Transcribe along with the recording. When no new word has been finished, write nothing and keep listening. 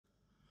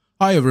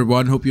Hi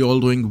everyone, hope you're all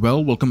doing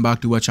well. Welcome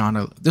back to our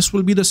channel. This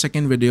will be the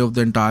second video of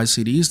the entire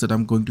series that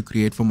I'm going to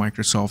create for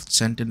Microsoft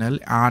Sentinel,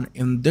 and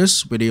in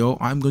this video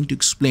I'm going to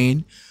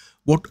explain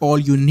what all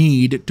you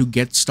need to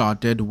get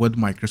started with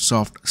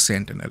Microsoft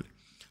Sentinel.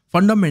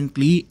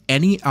 Fundamentally,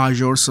 any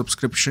Azure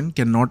subscription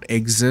cannot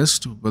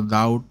exist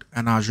without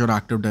an Azure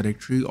Active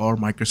Directory or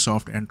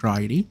Microsoft Entra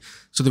ID.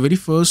 So the very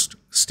first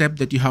step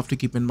that you have to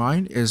keep in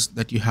mind is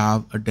that you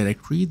have a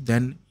directory,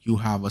 then you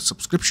have a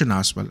subscription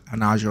as well,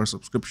 an Azure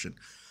subscription.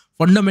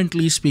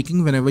 Fundamentally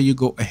speaking, whenever you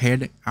go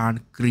ahead and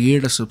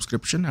create a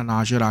subscription, an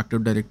Azure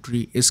Active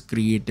Directory is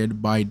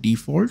created by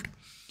default.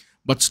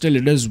 But still,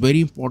 it is very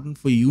important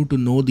for you to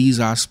know these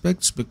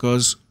aspects,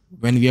 because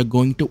when we are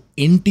going to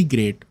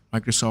integrate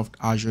Microsoft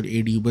Azure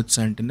AD with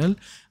Sentinel,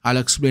 I'll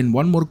explain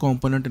one more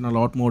component in a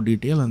lot more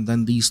detail, and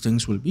then these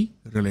things will be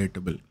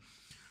relatable.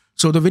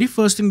 So the very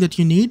first thing that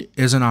you need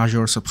is an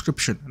Azure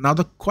subscription. Now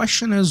the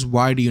question is,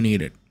 why do you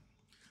need it?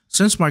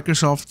 Since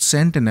Microsoft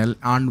Sentinel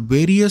and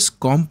various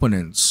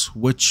components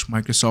which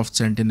Microsoft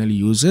Sentinel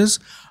uses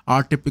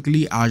are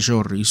typically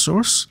Azure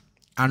resource,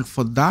 and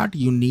for that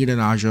you need an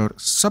Azure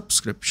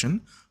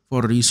subscription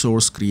for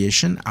resource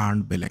creation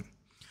and billing.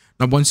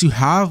 Now once you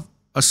have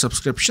a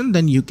subscription,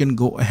 then you can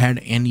go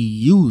ahead and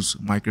use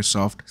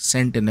Microsoft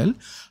Sentinel.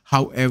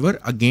 However,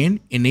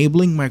 again,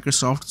 enabling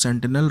Microsoft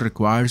Sentinel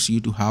requires you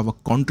to have a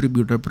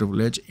contributor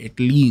privilege, at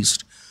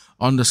least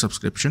on the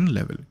subscription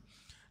level.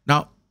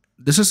 Now,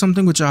 this is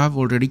something which I have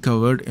already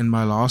covered in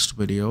my last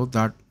video,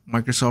 that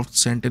Microsoft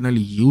Sentinel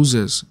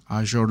uses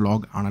Azure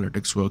Log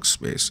Analytics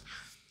Workspace.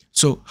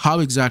 So how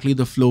exactly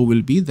the flow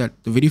will be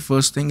that the very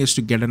first thing is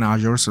to get an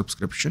Azure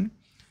subscription,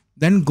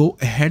 then go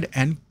ahead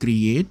and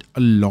create a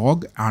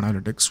Log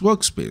Analytics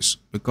Workspace,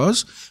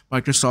 because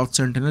Microsoft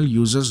Sentinel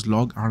uses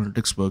Log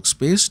Analytics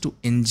Workspace to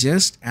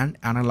ingest and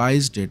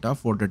analyze data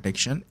for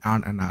detection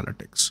and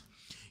analytics.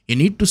 You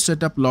need to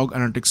set up Log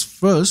Analytics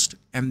first,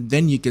 and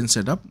then you can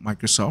set up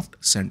Microsoft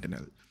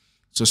Sentinel.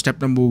 So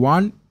step number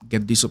one,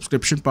 get the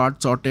subscription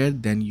part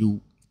sorted, then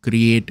you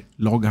create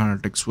Log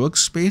Analytics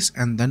Workspace,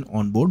 and then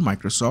onboard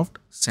Microsoft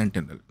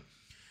Sentinel.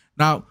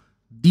 Now,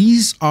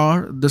 these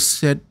are the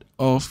set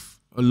of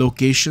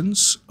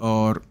locations,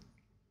 or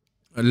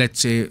let's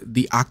say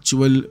the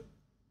actual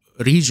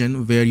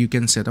region where you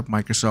can set up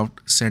Microsoft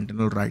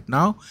Sentinel right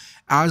now,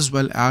 as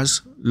well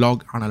as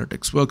Log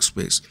Analytics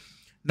Workspace.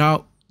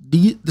 Now,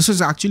 this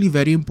is actually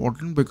very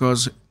important,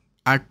 because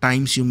at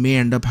times you may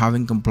end up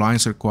having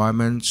compliance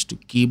requirements to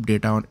keep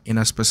data in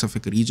a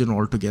specific region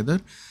altogether.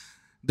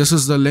 This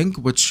is the link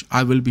which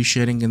I will be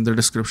sharing in the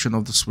description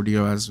of this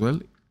video as well.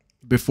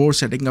 Before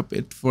setting up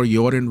it for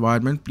your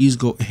environment, please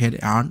go ahead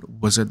and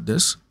visit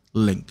this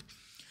link.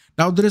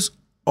 Now, there is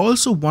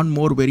also one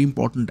more very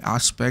important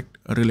aspect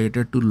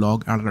related to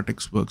Log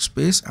Analytics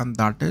Workspace, and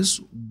that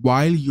is,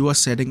 while you are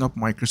setting up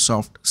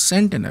Microsoft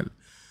Sentinel,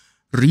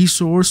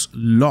 resource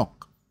lock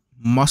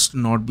must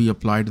not be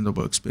applied in the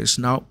workspace.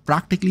 Now,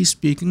 practically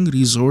speaking,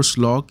 resource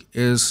lock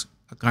is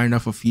a kind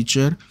of a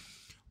feature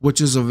which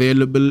is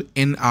available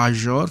in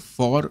Azure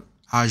for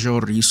Azure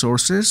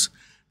resources.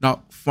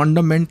 Now,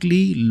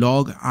 fundamentally,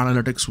 Log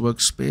Analytics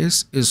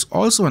Workspace is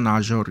also an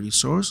Azure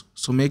resource.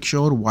 So make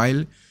sure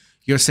while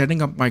you're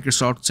setting up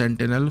Microsoft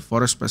Sentinel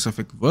for a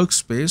specific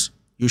workspace,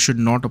 you should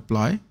not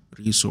apply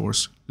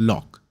resource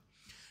lock.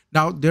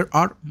 Now, there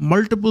are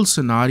multiple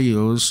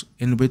scenarios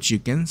in which you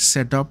can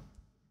set up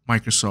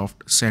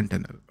Microsoft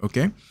Sentinel.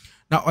 Okay,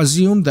 now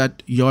assume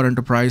that your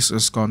enterprise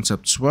is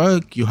concepts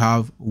work, you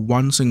have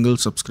one single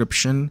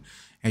subscription,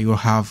 and you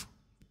have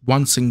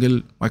one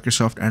single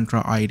Microsoft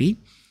Entra ID.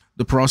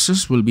 The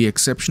process will be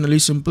exceptionally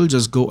simple.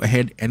 Just go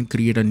ahead and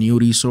create a new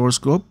resource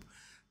group.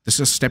 This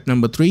is step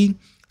number 3.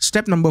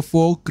 Step number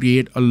 4,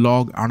 create a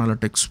Log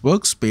Analytics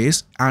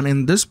Workspace, and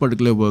in this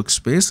particular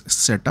workspace,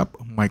 set up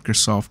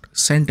Microsoft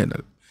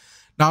Sentinel.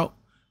 Now,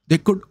 there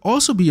could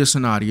also be a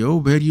scenario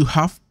where you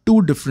have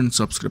two different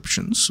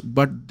subscriptions,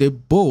 but they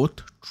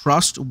both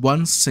trust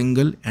one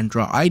single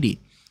Entra ID.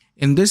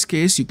 In this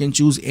case, you can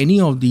choose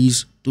any of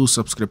these two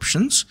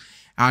subscriptions,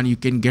 and you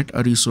can get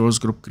a resource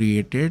group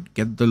created,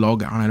 get the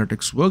Log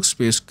Analytics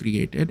Workspace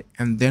created,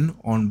 and then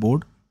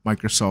onboard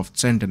Microsoft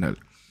Sentinel.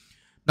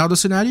 Now, the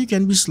scenario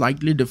can be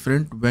slightly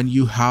different when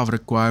you have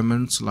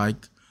requirements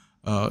like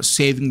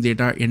saving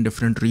data in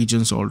different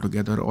regions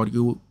altogether, or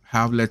you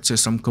have, let's say,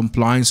 some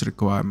compliance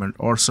requirement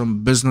or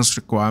some business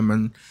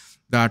requirement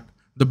that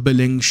the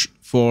billing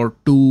for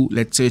two,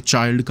 let's say,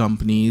 child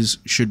companies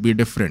should be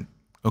different,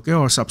 okay,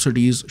 or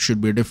subsidies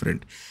should be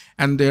different,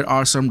 and there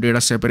are some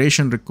data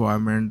separation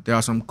requirement, there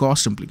are some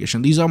cost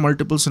implication. These are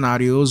multiple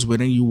scenarios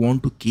wherein you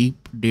want to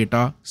keep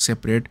data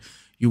separate,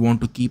 you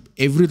want to keep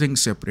everything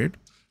separate.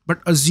 But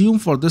assume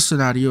for this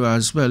scenario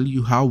as well,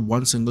 you have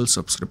one single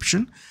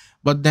subscription,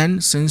 but then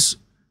since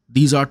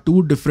these are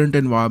two different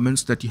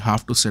environments that you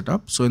have to set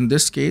up, so in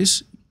this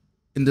case,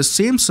 in the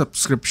same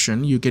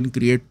subscription, you can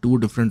create two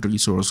different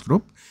resource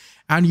group,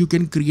 and you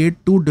can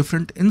create two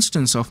different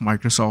instances of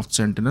Microsoft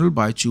Sentinel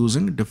by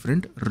choosing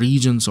different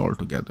regions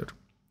altogether.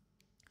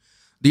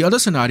 The other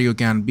scenario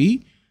can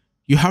be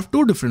you have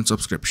two different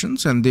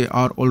subscriptions and they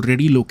are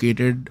already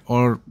located,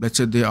 or let's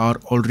say they are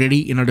already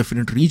in a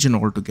different region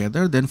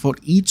altogether, then for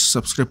each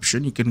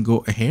subscription, you can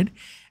go ahead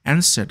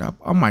and set up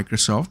a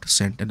Microsoft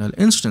Sentinel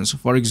instance.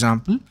 For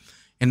example,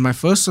 in my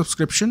first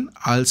subscription,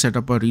 I'll set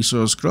up a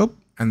resource group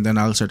and then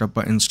I'll set up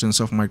an instance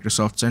of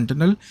Microsoft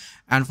Sentinel.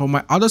 And for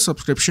my other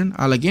subscription,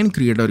 I'll again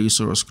create a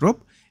resource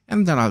group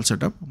and then I'll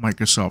set up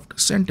Microsoft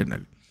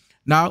Sentinel.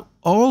 Now,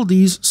 all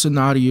these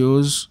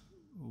scenarios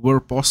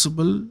were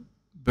possible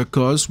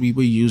because we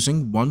were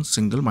using one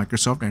single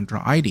Microsoft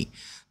Entra ID.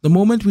 The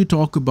moment we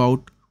talk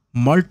about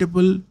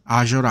multiple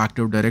Azure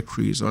Active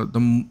Directories, or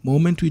the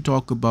moment we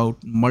talk about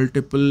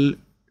multiple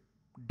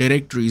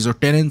directories or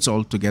tenants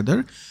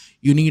altogether,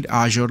 you need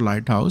Azure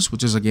Lighthouse,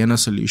 which is again a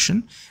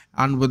solution.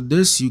 And with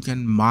this, you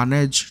can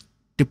manage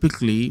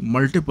typically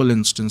multiple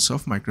instances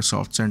of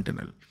Microsoft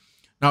Sentinel.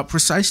 Now,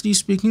 precisely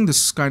speaking,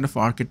 this kind of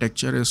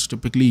architecture is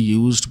typically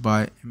used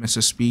by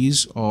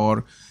MSSPs,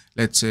 or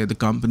let's say the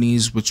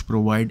companies which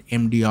provide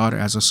MDR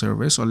as a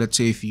service, or let's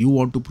say if you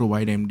want to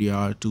provide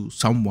MDR to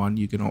someone,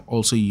 you can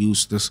also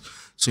use this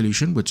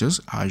solution, which is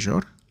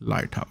Azure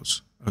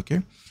Lighthouse.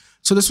 Okay.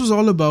 So this was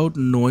all about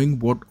knowing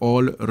what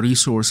all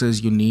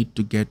resources you need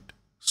to get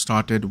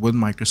started with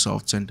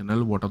Microsoft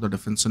Sentinel. What are the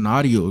different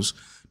scenarios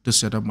to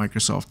set up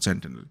Microsoft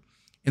Sentinel?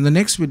 In the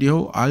next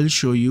video, I'll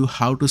show you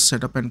how to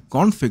set up and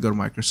configure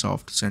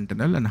Microsoft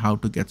Sentinel and how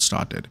to get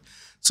started.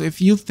 So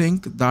if you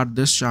think that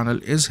this channel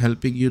is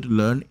helping you to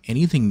learn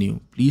anything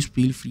new, please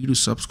feel free to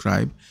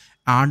subscribe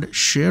and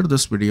share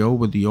this video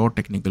with your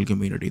technical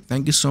community.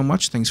 Thank you so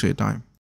much. Thanks for your time.